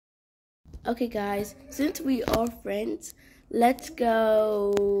Okay, guys, since we are friends, let's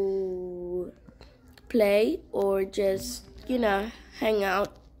go play or just, hang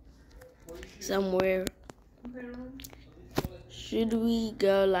out somewhere. Should we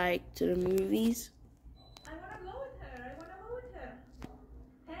go, to the movies? I want to go with her.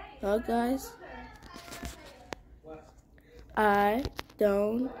 Hey, oh, guys, I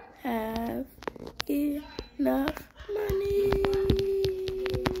don't have enough money.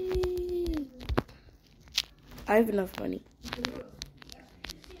 I have enough money.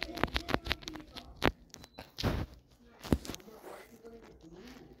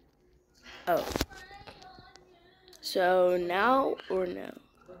 Oh. So now or no?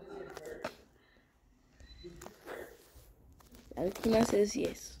 Valentina says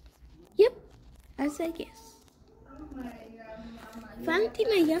yes. Yep, I said yes.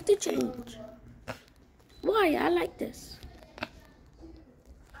 Valentina, you have to change. Why? I like this.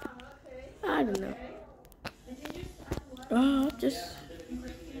 I don't know.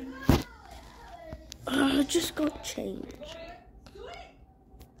 Just go change.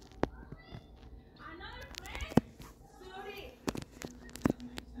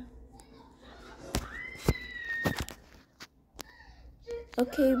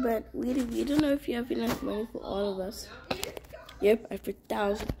 Okay, but we don't know if you have enough money for all of us. Yep, I have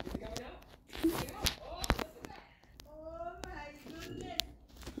 1,000.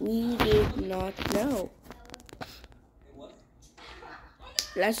 We did not know.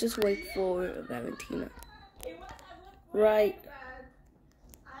 Let's just wait for Valentina. Right.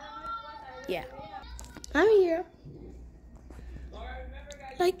 Yeah. I'm here.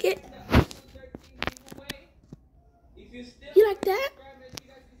 Like it? You like that?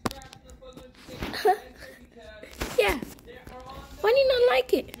 Yeah. Why do you not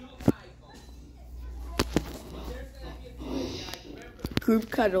like it? Group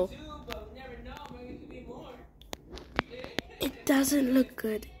cuddle. It doesn't look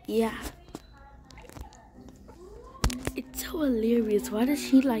good. Yeah. It's so hilarious. Why does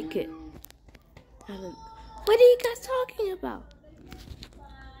she like it? What are you guys talking about?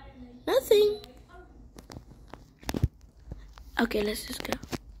 Nothing. Okay, let's just go.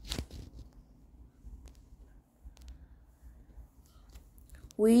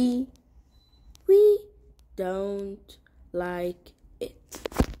 We don't like it.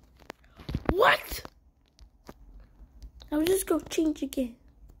 What? I will just go change again.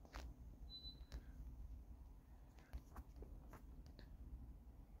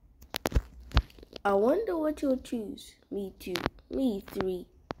 I wonder what you'll choose. Me 2, me 3,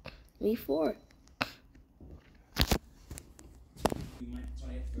 me 4.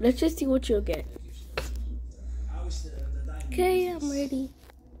 Let's just see what you'll get. Okay, I'm ready.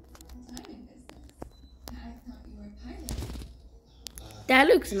 That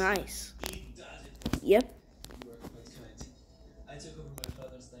looks nice. Yep.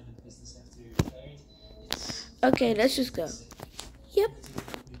 Okay, let's just go. Yep.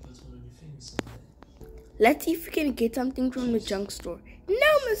 Let's see if we can get something from the junk store.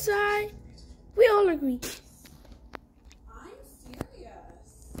 No, Masai. We all agree.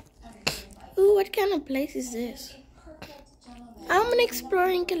 Ooh, what kind of place is this? I'm gonna explore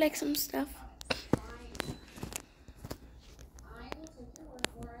and collect some stuff.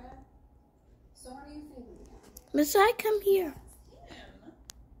 Masai, come here.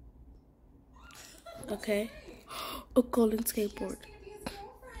 Okay. A golden skateboard.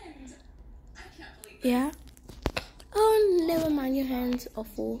 Yeah? Oh, never mind. Your hands are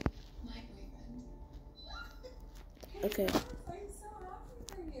full. Okay.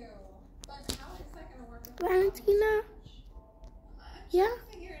 Valentina? Yeah?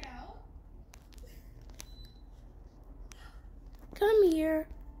 Come here.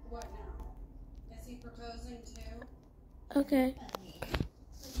 What now? Is he proposing too? Okay.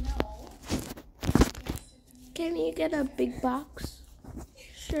 Can you get a big box?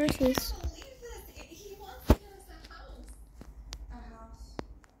 Sure, sis. He wants to get us a house. A house?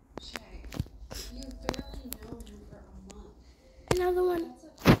 Shay, you barely know him for a month. Another one.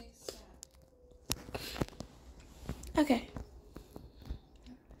 That's a big step. Okay.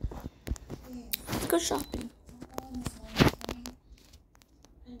 Let's go shopping.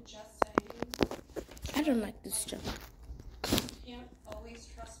 And just saying. I don't like this job. You can't always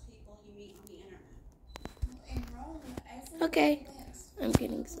trust people you meet on the internet. Okay. I'm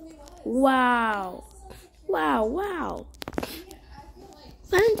getting some. Wow. Wow, wow.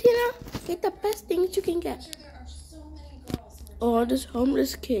 Valentina, get the best things you can get. Oh, this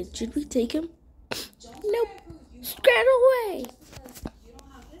homeless kid. Should we take him? Nope. Straight away.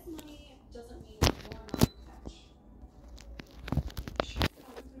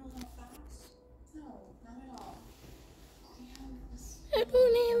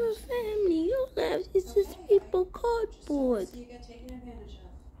 skateboard. You get taken advantage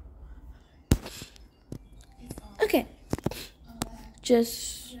of. Okay.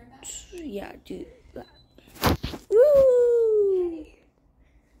 Just, yeah, do that. Woo!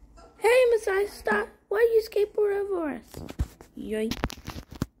 Hey, Miss Ice, stop. Why are you skateboard over us? Yoink. And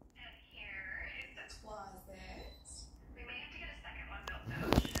here is the closet. We may have to get a second one built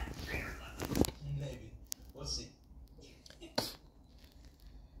though. Should have 3 or less. Maybe. We'll see. So,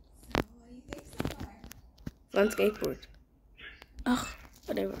 what do you think so far? Fun skateboard. Ugh,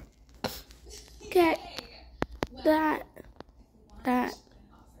 whatever. Okay. That.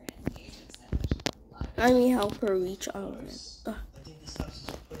 Let me help her reach all of it. I think this house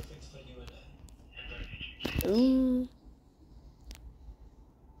is perfect for you and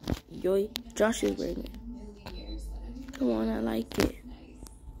I. Yoy. Josh is wearing it. Come on, I like it.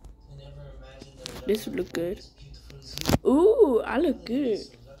 I never imagined that I'd This ever would look good. this beautiful zoo. Ooh, I look good.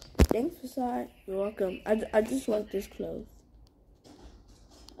 So lucky. Thanks, Fasad. You're welcome. I just want this clothes.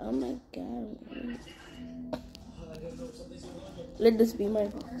 Oh my god. Let this be my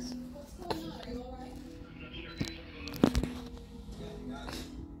box. What's going on? Are you alright?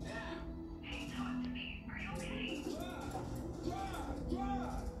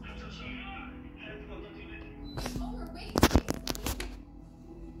 Oh, wait.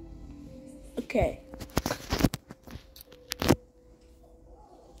 Okay.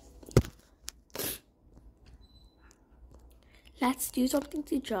 Let's do something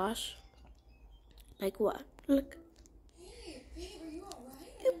to Josh. Like what? Look. Hey, babe, are you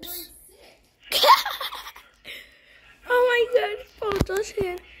alright? Oops. I'm sick. Oh my god. Oh, Josh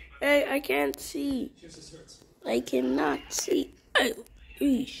here. Hey, I can't see. I cannot see. Oh,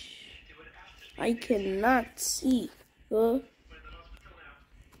 eesh. I cannot see. Huh?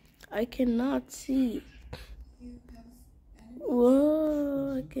 I cannot see. You have any?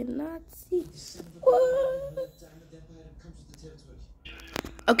 Whoa, I cannot see. Whoa.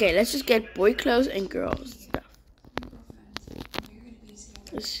 Okay, let's just get boy clothes and girls stuff.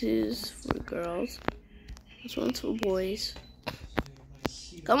 This is for girls. This one's for boys.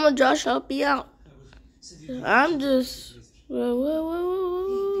 Come on, Josh, help me out. I'm just.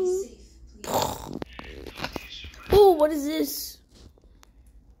 Whoa. Oh, what is this?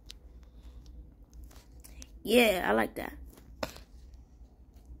 Yeah, I like that.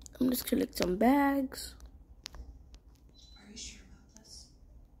 I'm just collect some bags. Are you sure about this?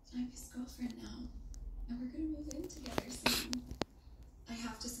 I'm his girlfriend now, and we're gonna move in together soon. I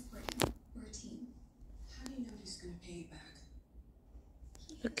have to support him. We're a team. How do you know he's gonna pay you back?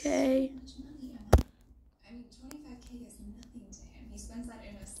 Okay. So much money, Emma. I mean, 25K is nothing to him. He spends that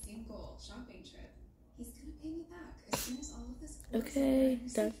in a single shopping trip. He's gonna pay me back as soon as all of this closes Okay, and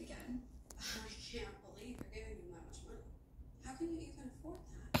I'm done. safe again. I can't believe you're giving him that much money. How can you even afford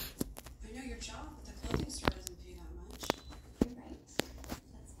that? I know your job at the clothing store doesn't pay that much. You're right.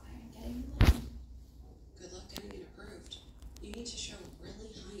 That's why I'm getting the loan. Good luck getting it approved. You need to show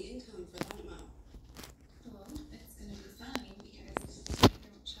really high income for that amount. Well, it's gonna be fine because I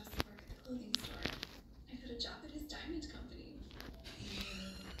don't just work at the clothing store. I got a job at his diamond company.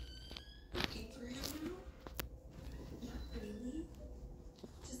 You're working for him now? Not really.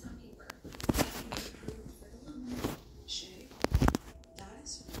 Just on paper. Getting approved for the loan. Shay, that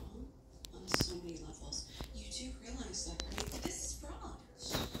is wrong on so many levels. You do realize that, right? This is fraud.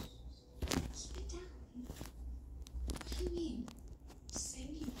 Keep it down. What do you mean?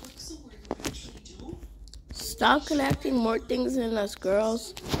 Saying you work somewhere you actually don't? Stop collecting more things than us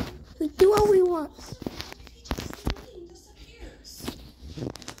girls. We do what we want. If he takes the money and disappears. I'm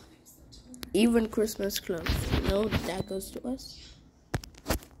so torn. Even Christmas clothes. You know that goes to us.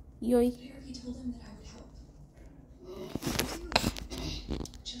 Yoy. He told him that I would help.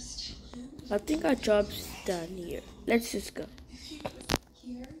 Just tell him. I think our job's done here. Let's just go. If he was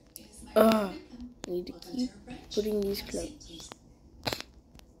here, is my Ugh. income. Need to Welcome keep to a ranch. putting these Have a seat, clothes. please.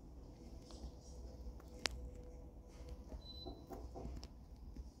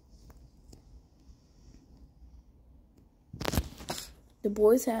 The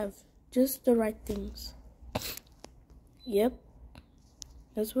boys have just the right things. Yep.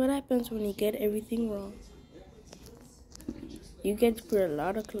 That's what happens when you get everything wrong. You get to put a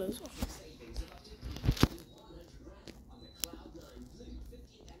lot of clothes on.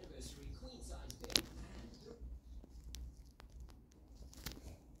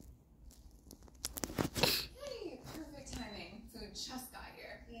 Hey, perfect timing. Food just got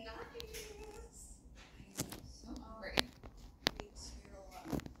here. Nice. I'm so hungry. Me too.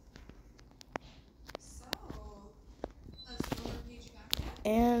 So, has Laura paid you back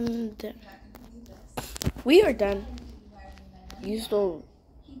yet? And You're not gonna believe this. we are done. He wired me my money You back. still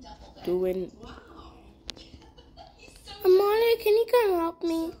He doubled it. doing. Wow. He's so Hey, can you come help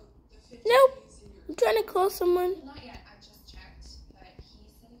me? Nope. I'm trying to call someone. Not yet. I just checked, but he said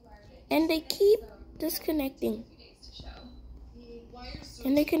he wired it. And they keep disconnecting.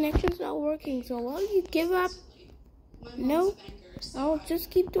 And the connection's not working. So why don't you give up? No. I'll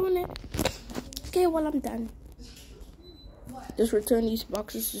just keep doing it. Okay, well, I'm done. Just return these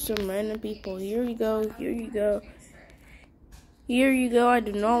boxes to some random people. Here you go. Here you go. Here you go. I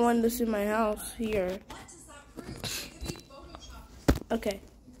do not want this in my house. Here. Okay.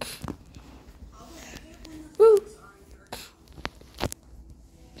 Woo.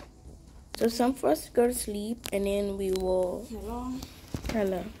 So it's time for us to go to sleep, and then we will.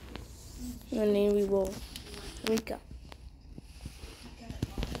 Hello. And then we will wake up.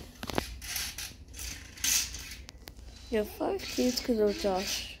 You have 5 kids because of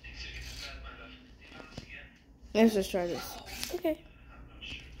Josh. Let's just try this. Okay.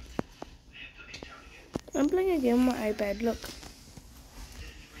 I'm playing a game on my iPad. Look.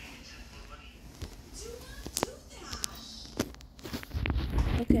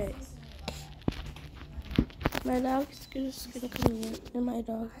 Okay. My dog is just gonna come in, and my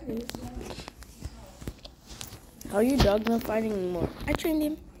dog is. How are your dog not fighting anymore? I trained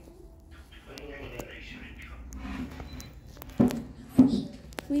him.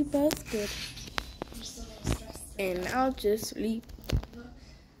 We both good. And I'll just sleep.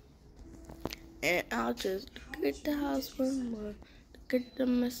 And I'll just look at the house one more. Look at the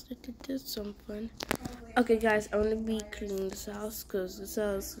mess that it did some fun. Okay guys, I'm gonna be cleaning this house because this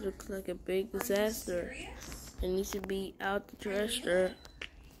house looks like a big disaster. It needs to be out the dresser.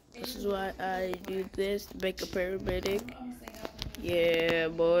 This is why I do this to make a paramedic. Yeah,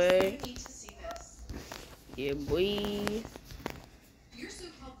 boy. Yeah, boy.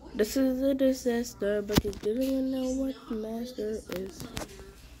 This is a disaster, but you didn't even know what the master is.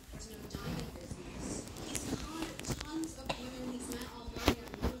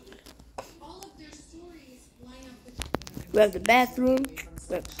 We have the bathroom,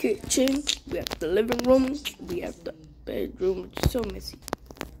 we have the kitchen, we have the living room, we have the bedroom, which is so messy.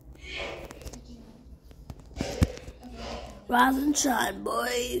 Rise and shine,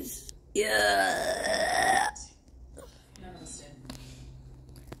 boys. Yeah.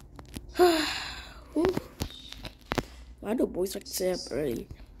 Why do boys like to stay up early?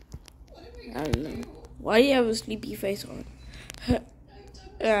 I don't know. Why do you have a sleepy face on?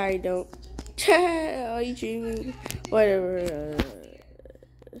 I don't. Are you dreaming? Whatever.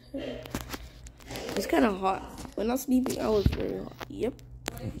 It's kind of hot. When I was sleeping, I was very hot. Yep.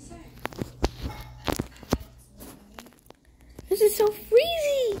 This is so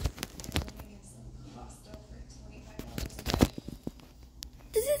freezy.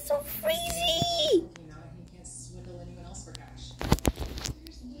 This is so freezy.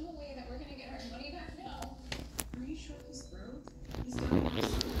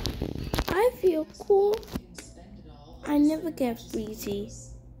 I feel cool. I never get freezy.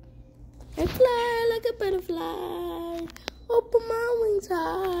 I fly like a butterfly. Open my wings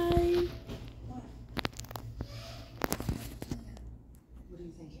high. What are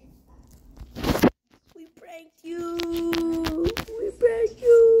you thinking? We pranked you. We pranked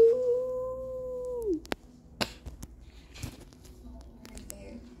you.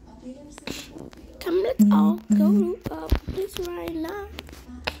 Come, let's all go up this right now.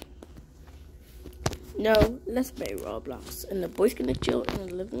 No, let's play Roblox. And the boys gonna chill in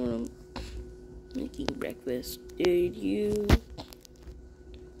the living room making breakfast.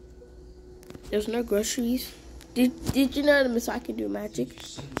 There's no groceries. Did you know that I can do magic?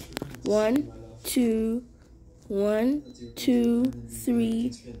 1, 2, 1, 2,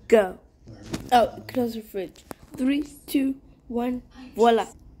 3, go. Oh, close the fridge. 3, 2, 1, voila.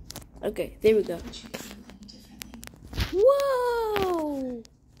 Okay, there we go. Whoa!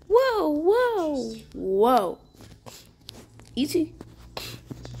 Whoa, whoa, whoa. Easy.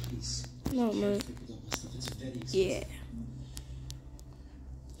 No, man. Yeah.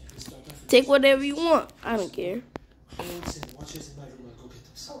 Take whatever you want. I don't care. Oh,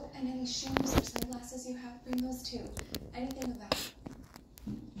 and any shoes or sunglasses you have, bring those too. Anything of that.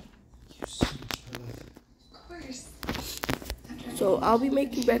 Of course. So I'll be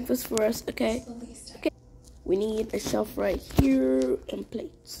making breakfast for us, okay? Okay. We need a shelf right here and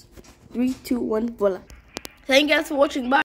plates. 3, 2, 1, voila. Thank you guys for watching. Bye.